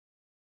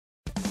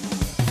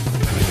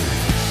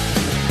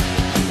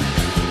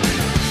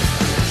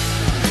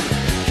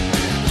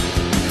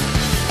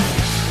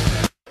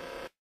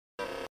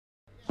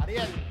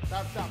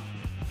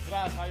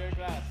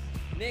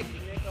Nick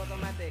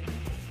Automatic,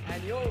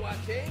 and you're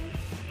watching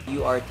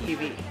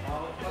Urtv.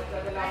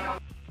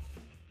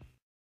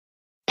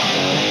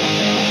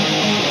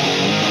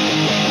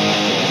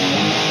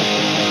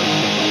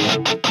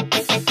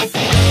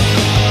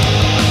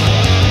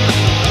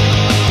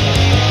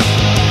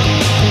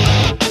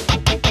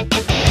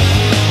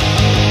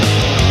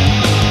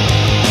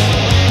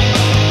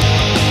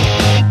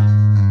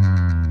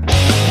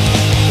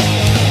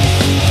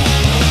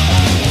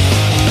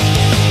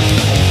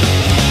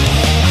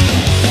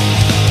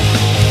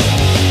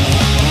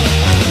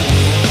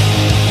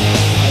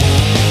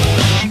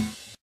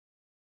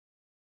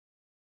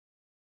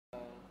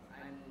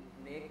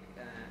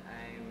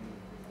 I'm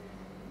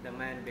the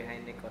man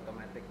behind Nick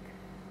Automatic.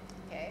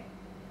 Okay.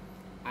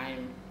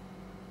 I'm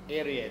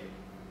Ariel,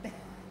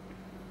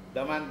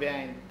 the man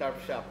behind Tarp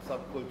Shop,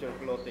 Subculture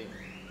Clothing.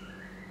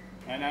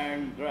 And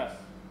I'm Drasz,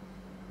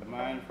 the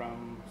man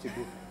from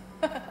Cebu.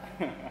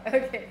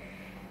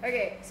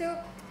 Okay. So,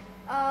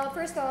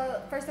 first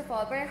of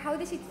all, where how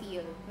does it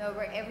feel now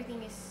where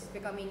everything is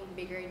becoming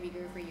bigger and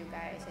bigger for you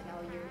guys, and now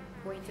you're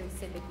going to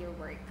exhibit your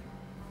work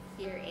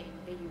here in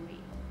the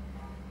UAE?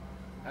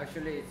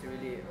 Actually, it's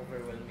really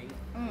overwhelming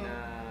na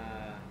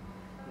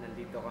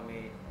nandito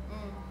kami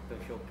to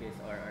showcase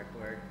our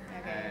artwork,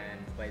 and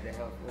by the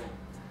help of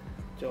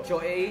Choe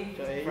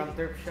from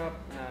Turf Shop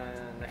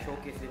na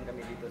showcase din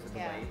kami dito sa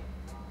Dubai.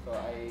 So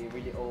I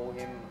really owe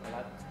him a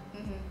lot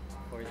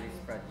for this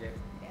project.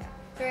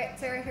 Yeah.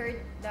 So I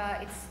heard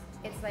that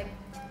it's like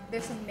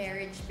there's a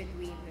marriage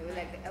between you,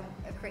 like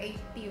a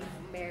creative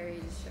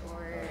marriage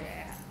or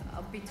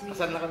between.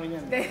 Kasal na kami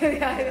niyan.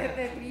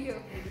 The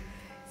trio.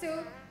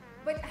 So.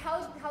 But how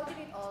did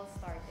it all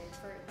started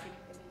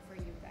for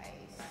you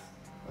guys?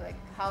 Like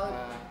how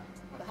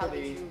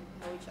did you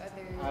know each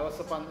other? I was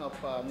a fan of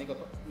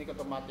Nick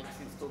Automatic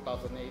since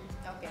 2008.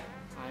 Okay.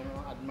 I'm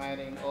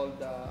admiring all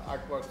the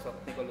artworks of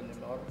Nicolo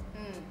Nimor.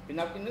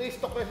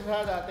 Pina-stock ko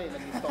siya dati,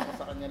 nag-stock ko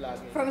sa kanya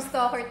lagi. From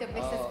stalker to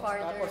business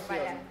partner tapos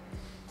pala. Yun,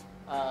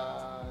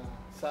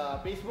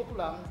 sa Facebook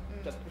lang,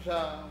 chat ko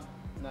siya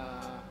na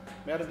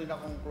meron din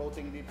akong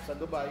clothing dito sa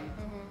Dubai.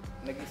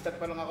 Nag-start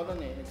pa lang ako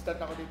noon eh. Nag-start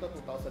ako dito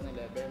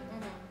 2011.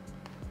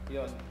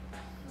 Yun.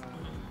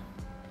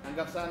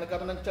 Hanggang sa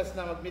nagkaroon ng chance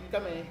na mag-meet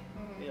kami.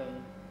 Yun.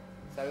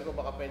 Sabi ko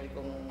baka pwede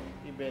kong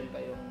ibenta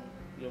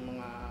yung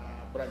mga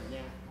brand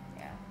niya.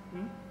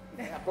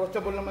 Yeah.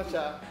 Approachable naman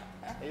siya.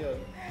 Ayun.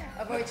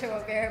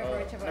 Approachable, very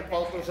approachable.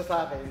 Nag-follow siya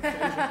sa akin.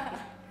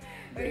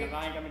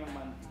 Pinakain kami ng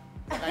mandi.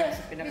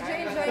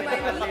 Pinakain kami ng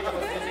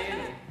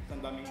mandi.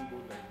 Ang daming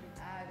gulay.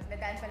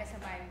 Nadaan pala sa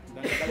mandi.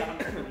 Dala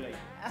kami sa gulay.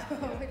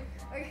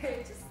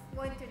 Okay, just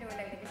want to know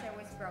lang because I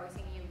was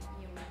browsing yung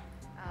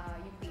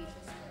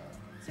pages mo.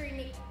 Sir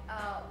Nick,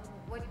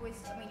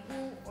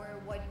 who or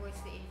what was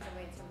the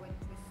influence or what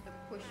was the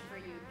push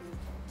for you to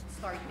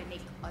start the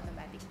Nick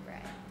Automatic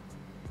brand?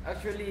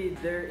 Actually,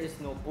 there is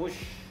no push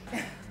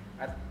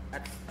at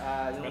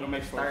Pero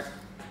may start.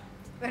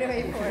 Pero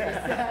may force.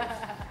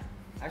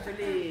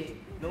 Actually,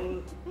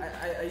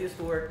 I used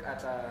to work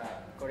at a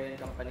Korean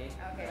company.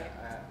 Okay.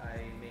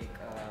 I make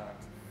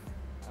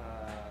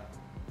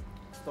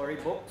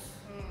storybooks,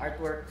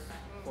 artworks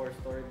for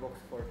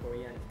storybooks for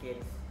Korean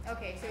kids.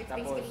 Okay, so it's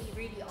basically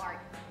really art.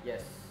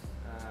 Yes.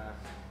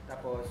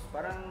 Tapos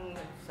parang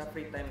sa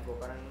free time ko,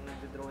 parang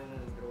nagdo-drawing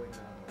na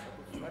ako.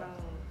 Tapos parang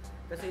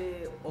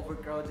kasi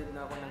overcrowded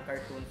na ako ng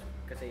cartoons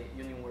kasi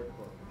yun yung work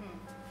ko.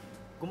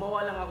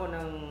 Gumawa lang ako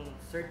ng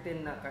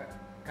certain na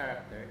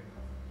character.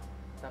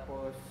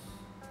 Tapos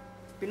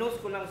pinost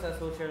ko lang sa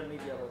social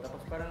media ko.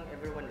 Tapos parang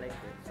everyone liked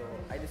it. So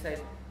I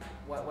decided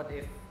what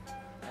if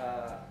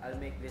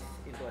I'll make this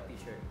into a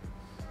t-shirt.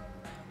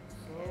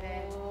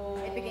 So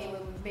it became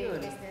a big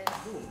business.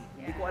 Boom.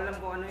 Hindi ko alam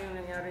kung ano yung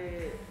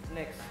nangyari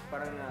next.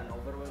 Parang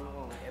na-overwhelm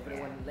ako.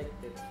 Everyone liked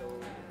it. So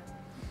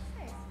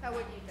nice. How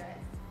would you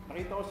guys?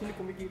 Nakita ko sila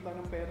kumikita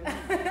ng pera.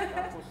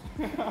 Tapos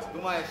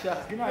Gumaya siya.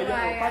 Ginaya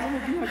ko. Paano mo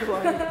ginagawa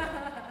niya?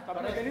 Sabi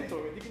na ganito,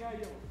 hindi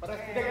ginaya ko.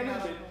 Hindi ganun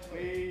din.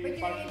 But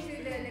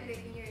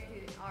you're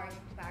into art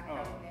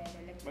background then.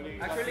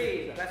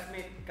 actually,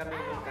 classmate kami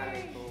ng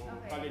college. So,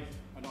 college,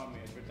 kami,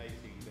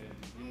 advertising. Then,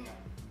 yun nga.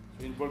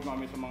 So, involved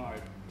kami sa mga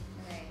art.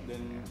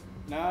 Then,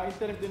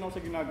 na-interest din ako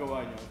sa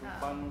ginagawa niya. So,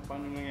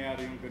 paano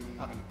nangyayari yung ganung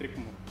trip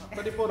mo?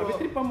 Actually, puro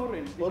trip pa mo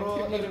rin.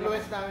 Puro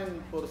influence namin,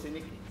 puro si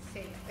Nick.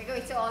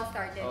 Because it's all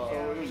started.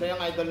 Siya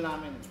yung idol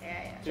namin.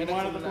 Yeah. So, yung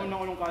mga natutunan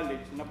ko nung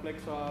college, na-flex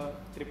sa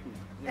trip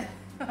niya.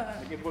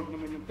 Nag-evolve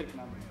naman yung trip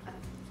namin.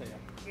 Saya.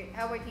 Okay.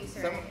 How about you,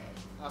 sir?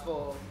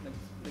 Ako,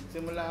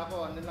 nagsimula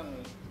ako,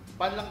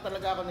 fan lang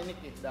talaga ako ni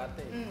Nick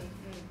dati.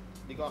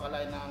 Hindi ko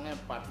akalain na ngayon,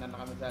 partner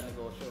na kami sa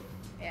negosyo.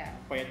 Yeah.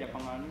 Payat niya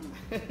pa nga nun.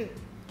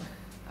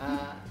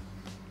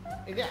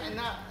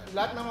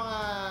 Lahat ng mga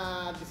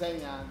design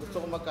niya,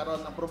 gusto ko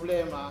magkaroon ng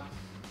problema.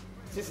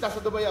 Since nasa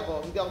Dubai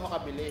ako, hindi ako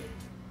makabili.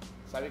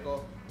 Sabi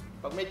ko,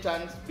 pag may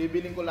chance,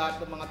 bibiling ko lahat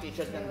ng mga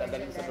t-shirt niyan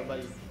dadalhin sa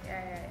Dubai.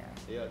 Yeah.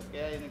 Yun,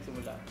 kaya yun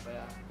nagsimula.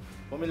 Kaya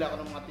bumili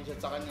ako ng mga t-shirt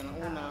sa kanya ng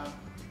una,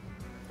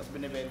 tapos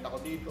binibenta ko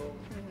dito.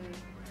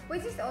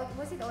 Was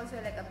it also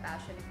like a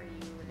passion for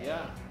you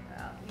Yeah.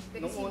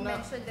 Because you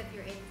mentioned that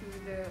you're into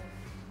the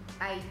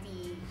IT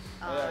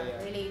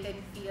related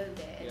field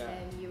and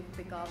then you've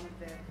become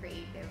the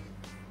creative.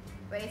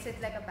 But is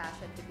it like a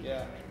passion to be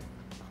with?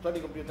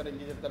 Actually, computer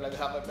engineer talaga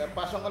ako. Pero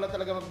passion ko lang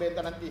talaga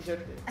magbenta ng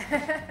t-shirt eh.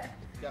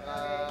 Kaya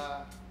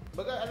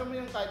baga, alam mo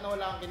yung kahit na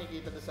wala kang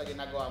kinikita doon sa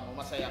ginagawa mo,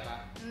 masaya ka.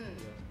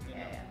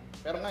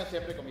 Pero ngayon,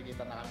 siyempre,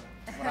 kumikita na kami.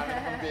 Marami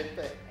na kong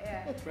benta eh.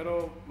 Pero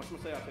mas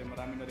masaya kasi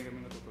marami na rin kami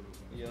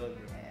natutulungan. Yun.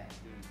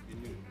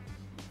 Yun.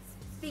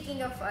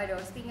 Speaking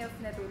of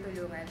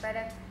natutulungan,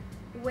 parang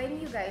when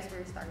you guys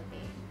were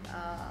starting,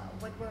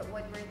 what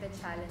were the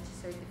challenges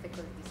or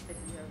difficulties that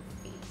you have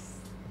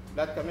faced?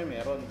 Lahat kami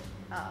meron.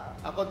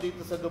 Ako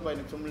dito sa Dubai,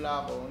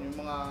 nagsumula ako. Yung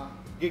mga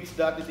gigs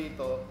dati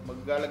dito,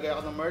 maglalagay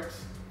ako ng merch.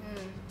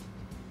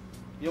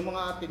 Yung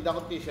mga tinda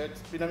kong t-shirts,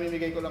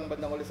 pinamimigay ko lang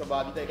bandang uli sa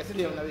bante. Kasi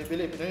hindi yung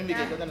nabibili,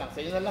 pinamimigay ko na lang.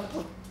 Sa inyo na lang po.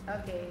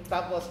 Okay.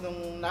 Tapos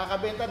nung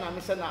nakakabenta na,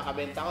 minsan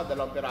nakakabenta ako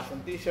 2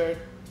 pirasong t-shirt.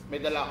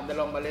 May dala akong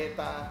 2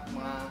 maleta,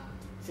 mga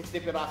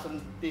 60 pirasong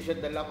t-shirt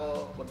dala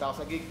ko. Punta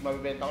ako sa gig,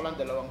 mabibenta ko lang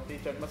 2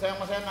 t-shirt.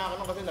 Masayang-masaya na ako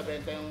nung kasi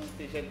nabenta yung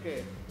t-shirt ko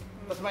eh.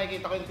 Tapos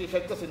makikita ko yung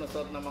t-shirt ko,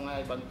 sinusuot ng mga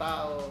ibang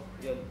tao.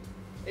 Yun.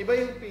 Iba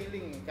yung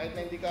feeling, kahit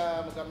na hindi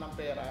ka magkaroon ng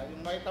pera.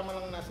 Yung makita mo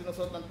lang na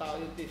sinusuot ng tao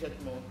yung t-shirt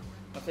mo,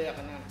 masaya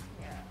ka na.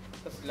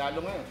 Tapos lalo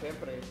ngayon,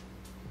 syempre,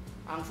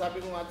 ang sabi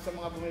ko nga sa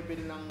mga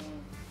bumibili ng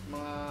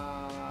mga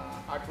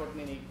artwork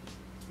ni Nick,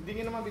 hindi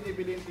niya naman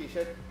binibili yung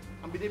t-shirt.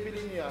 Ang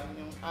binibili niya,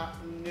 yung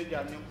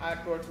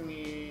artwork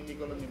ni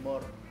Nicolo Nimor.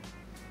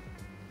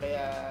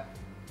 Kaya,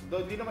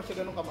 hindi naman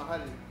siya ganun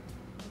kamahal.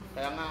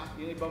 Kaya nga,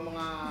 yung ibang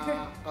mga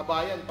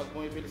kabayan, pag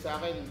bumibili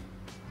sa akin,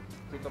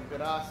 7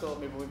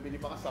 piraso, may bumibili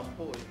pa ka 10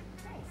 eh.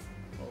 Nice.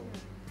 Oh.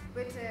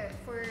 But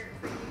for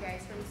you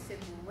guys from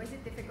Cebu, was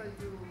it difficult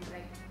to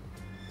like,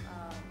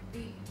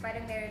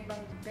 parang meron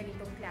bang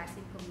ganitong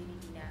classic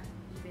community na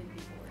even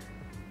before?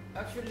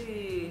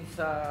 Actually,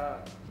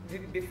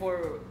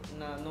 before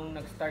na nung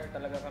nag-start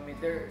talaga kami,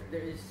 there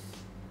is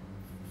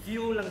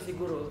few lang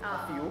siguro,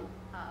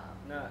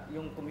 na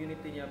yung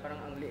community niya parang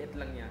ang liit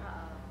lang niya.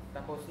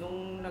 Tapos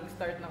nung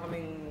nag-start na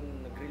kaming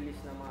nag-release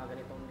ng mga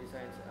ganitong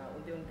designs,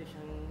 unti-unti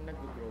siyang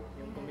nag-grow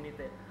yung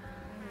community.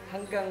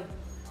 Hanggang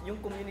yung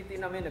community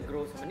namin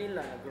nag-grow sa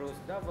Manila, nag-grow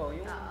sa Davao,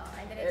 yung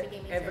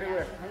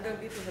everywhere, hanggang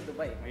dito sa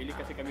Dubai. Mahilig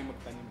kasi kami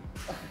magtanim.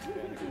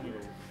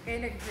 Kaya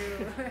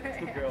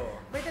nag-grow.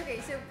 But okay,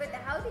 but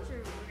how did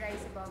you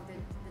rise above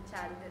those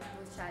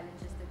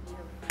challenges that you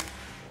have faced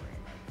before?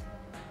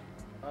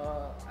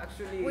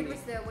 Actually, what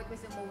was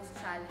the most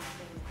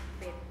challenging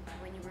bit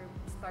when you were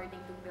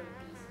starting to build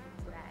this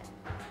brand?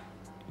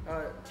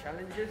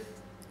 Challenges?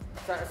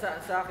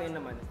 Sa akin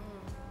naman.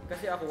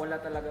 Kasi ako wala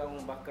talaga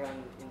akong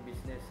background in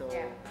business. So,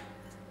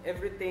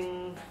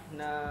 everything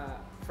na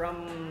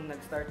from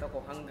nag-start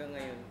ako hanggang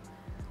ngayon,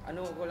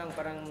 ano ko lang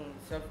parang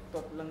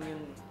self-taught lang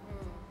yun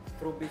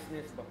through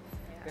business ba.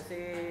 Kasi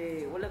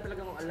wala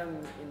talaga akong alam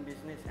in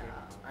business.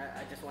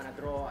 I just wanna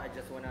draw, I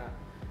just wanna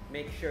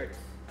make shirts.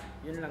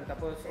 Yun lang.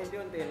 Tapos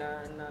unti-unti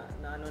na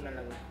ano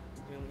na lang.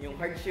 Yung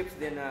hardships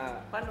din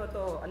na paano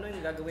to, ano yung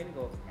gagawin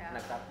ko?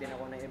 Nag-tap din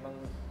ako ng ibang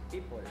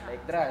people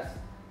like Drasz.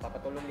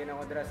 Papatulong din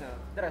ako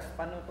Drasz,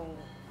 paano tong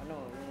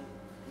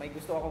may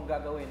gusto akong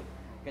gagawin,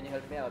 can you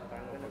help me out?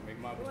 Parang pag may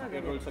mga gusto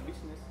i-roll sa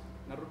business,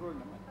 naro-roll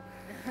naman.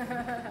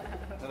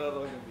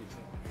 Naro-roll yung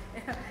business.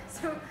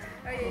 So,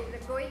 okay,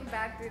 going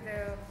back to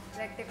the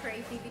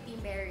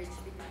creativity marriage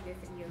between the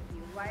three of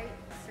you, why,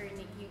 Sir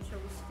Nick, you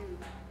chose to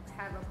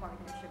have a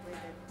partnership with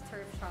the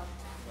surf shop,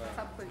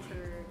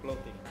 SUBCULTURE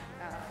Clothing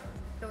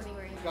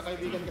wearing?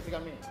 Kakaibigan kasi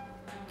kami.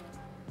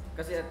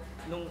 Kasi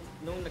nung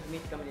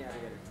nag-meet kami ni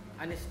Ariel,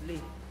 honestly,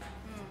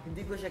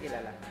 hindi ko siya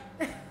kilala.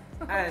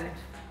 And,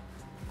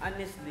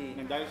 honestly,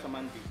 dahil sa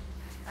Mandy.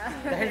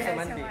 Dahil sa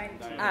Mandy.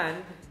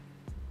 And,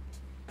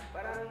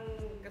 parang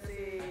kasi,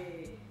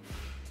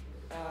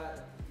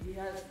 he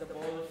has the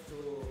balls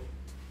to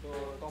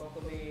talk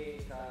to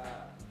me sa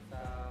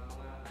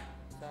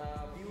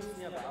views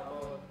niya ba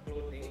about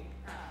clothing.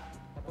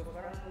 Tapos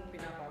parang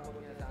pinapabot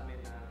niya sa amin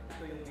na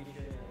ito yung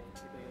vision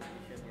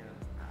niya.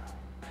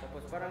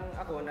 Tapos parang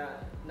ako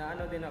na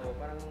ano din ako,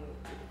 parang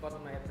it caught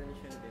my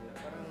attention din.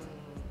 Parang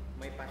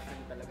may passion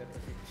talaga to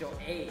si Joe.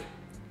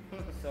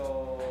 So,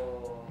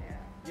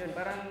 yun,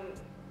 parang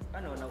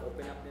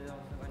nag-open up din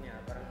ako sa kanya.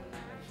 Parang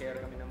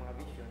nag-share kami ng mga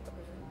vision.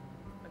 Tapos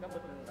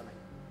nag-abot lang kami.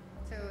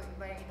 So,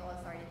 parang it all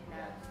started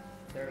na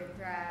with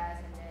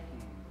Drasz and then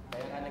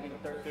kaya nga naging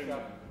turf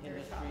shop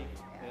industry.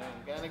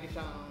 Kaya naging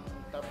siyang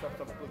top shop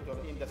sa culture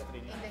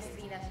industry niya.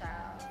 Industry na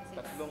siya.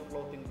 Tatlong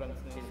clothing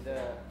brands na Is the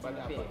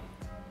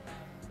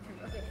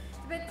Okay,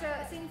 but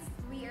since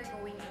we are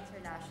going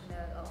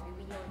international,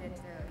 we know that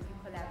you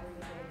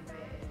collaborated with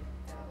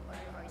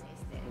other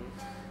artists. Then,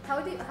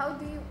 how do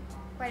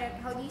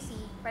you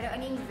see? Parang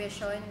ano yung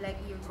vision like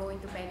you're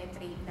going to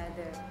penetrate na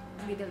the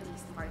Middle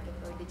East market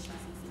or the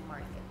GCC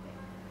market?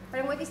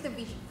 Parang what is the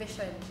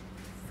vision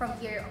from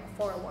here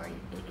forward?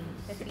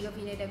 The three of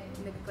you na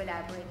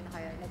nag-collaborate na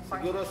kayo,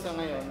 nag-partner. Siguro sa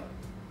ngayon,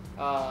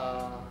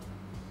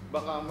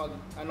 baka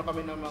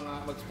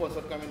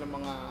mag-sponsor kami ng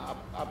mga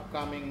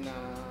upcoming na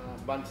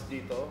bands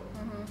dito.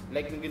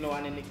 Like nung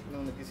ginawa ni Nick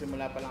nung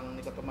nagsisimula pa lang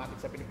Automatic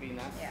sa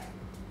Pilipinas. Yeah.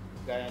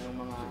 Gaya ng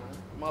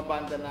mga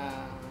banda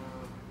na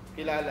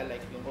kilala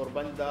like yung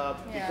Urbandub,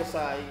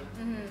 Sai.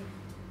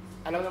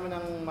 Alam naman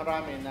ng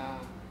marami na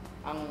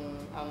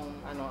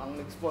ang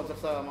nag-sponsor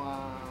sa mga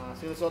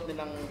sinusuot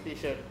nilang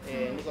t-shirt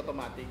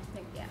Automatic.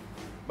 Yeah.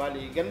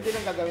 Bali, ganun din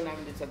ang gagawin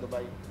namin din sa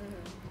Dubai.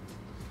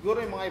 Siguro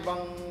yung mga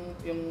ibang,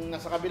 yung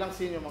nasa kabilang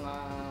scene, yung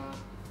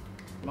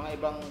mga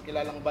ibang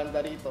kilalang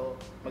banda rito,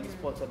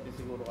 mag-sponsor din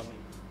siguro kami.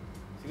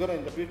 Siguro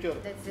in the future,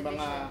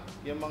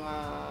 yung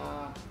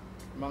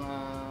mga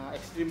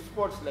extreme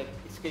sports like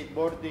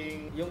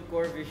skateboarding. Yung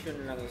core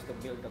vision lang is to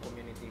build a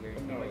community here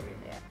in Dubai.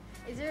 Yeah.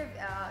 Is there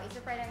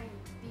parang,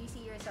 do you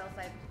see yourself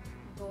like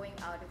going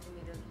out of the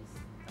Middle East,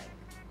 like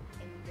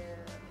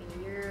in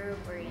Europe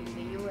or in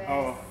the US?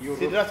 Oh, Europe.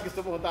 Si Drasz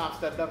gusto pumunta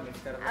Amsterdam.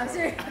 Amsterdam.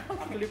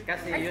 Actually,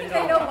 kasi I you think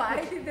I know know. why.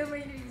 The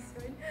main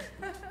reason.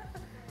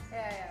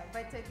 Yeah.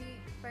 But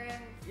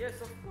parang...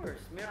 Yes, of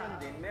course. Meron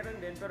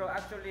din. Pero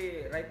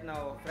actually, right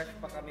now, fresh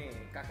pa kami.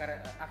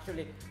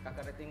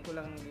 Kakarating ko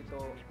lang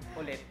dito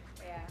ulit.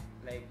 Yeah.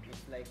 Like,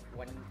 it's like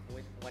one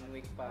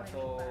week pa.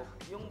 So,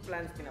 yung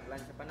plans,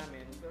 pinaplansya pa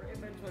namin. Pero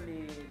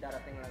eventually,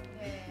 darating lang.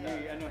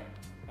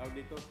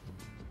 Dito,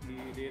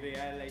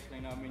 di-realize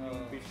lang namin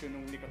yung vision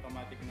ng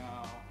Automatic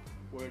na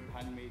world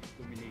handmade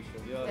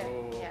domination.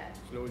 So,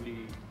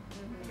 slowly,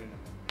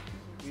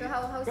 So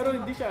how pero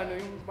hindi siya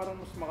yung parang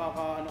mas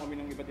kami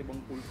ng iba't ibang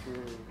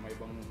culture, may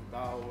ibang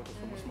tao,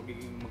 tapos mas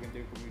magiging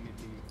maganda yung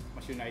community,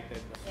 mas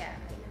united.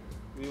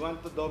 We want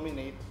to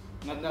dominate.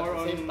 Not and at more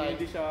the same on, time,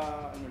 hindi siya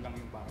lang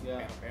yung parang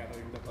pero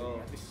yung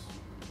dapat at least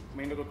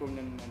may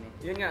natutunan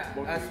Yun nga,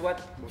 as what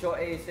Choe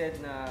said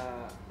na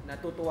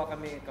natutuwa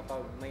kami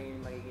kapag may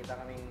makikita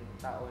kaming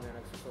tao na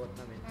nagsusuot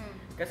namin.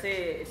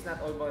 Kasi it's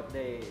not all about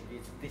the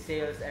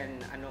sales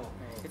and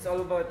it's all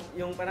about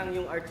yung parang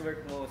yung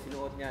artwork mo,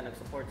 sinuot niya,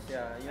 nag-support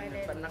siya. Yun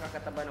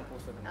nakakataba ng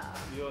puso naman.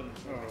 Yun.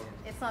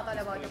 It's not all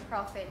about the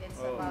profit,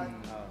 it's about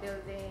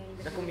building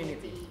the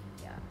community.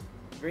 Yeah.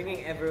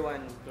 Bringing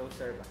everyone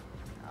closer ba?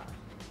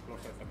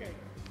 Closer, okay.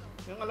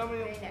 Yung alam mo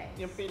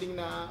yung feeling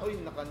na,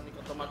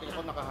 Automatic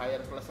ako,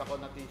 naka-higher class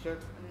ako na t-shirt.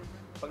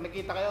 Pag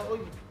nakita kayo,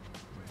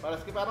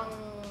 parang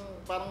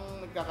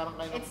nagkakaroon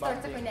kayo ng it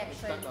starts a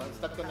connection.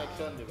 Instant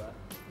connection, di ba?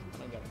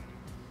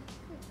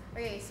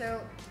 Okay,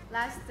 so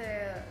last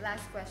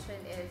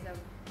question is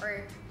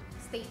or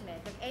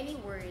statement. Like any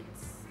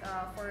words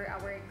for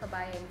our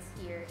kabayans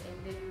here in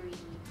the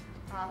UAE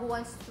who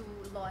wants to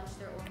launch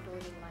their own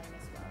clothing line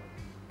as well?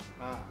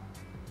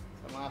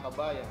 Sa mga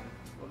kabayan,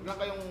 huwag lang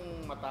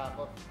kayong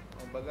matakot.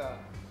 Kumbaga,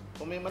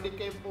 kung may maliit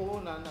kayong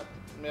puhunan at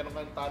meron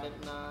kayong talent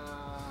na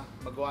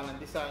magawa ng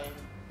design,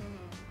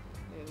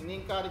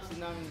 ni-encourage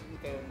din namin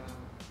kayo na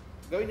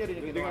gawin niyo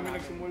rin yung ginawa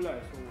namin. Nagsimula,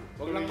 so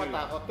huwag lang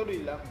matakot,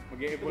 tuloy lang.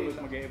 Mag-e-evolve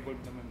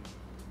naman.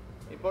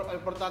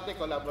 Importante,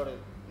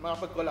 collaborate.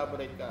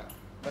 Makapag-collaborate ka.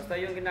 Basta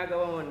yung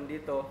ginagawa mo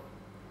dito,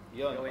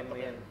 gawin mo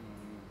yan.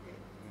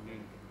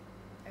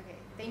 Okay,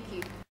 thank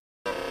you.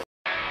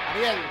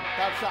 Ariel,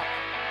 Top Shop.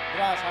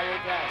 Drasz, higher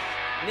class.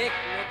 Nick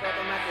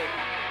Automatic.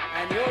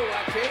 And you're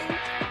watching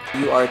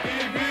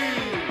Urtv.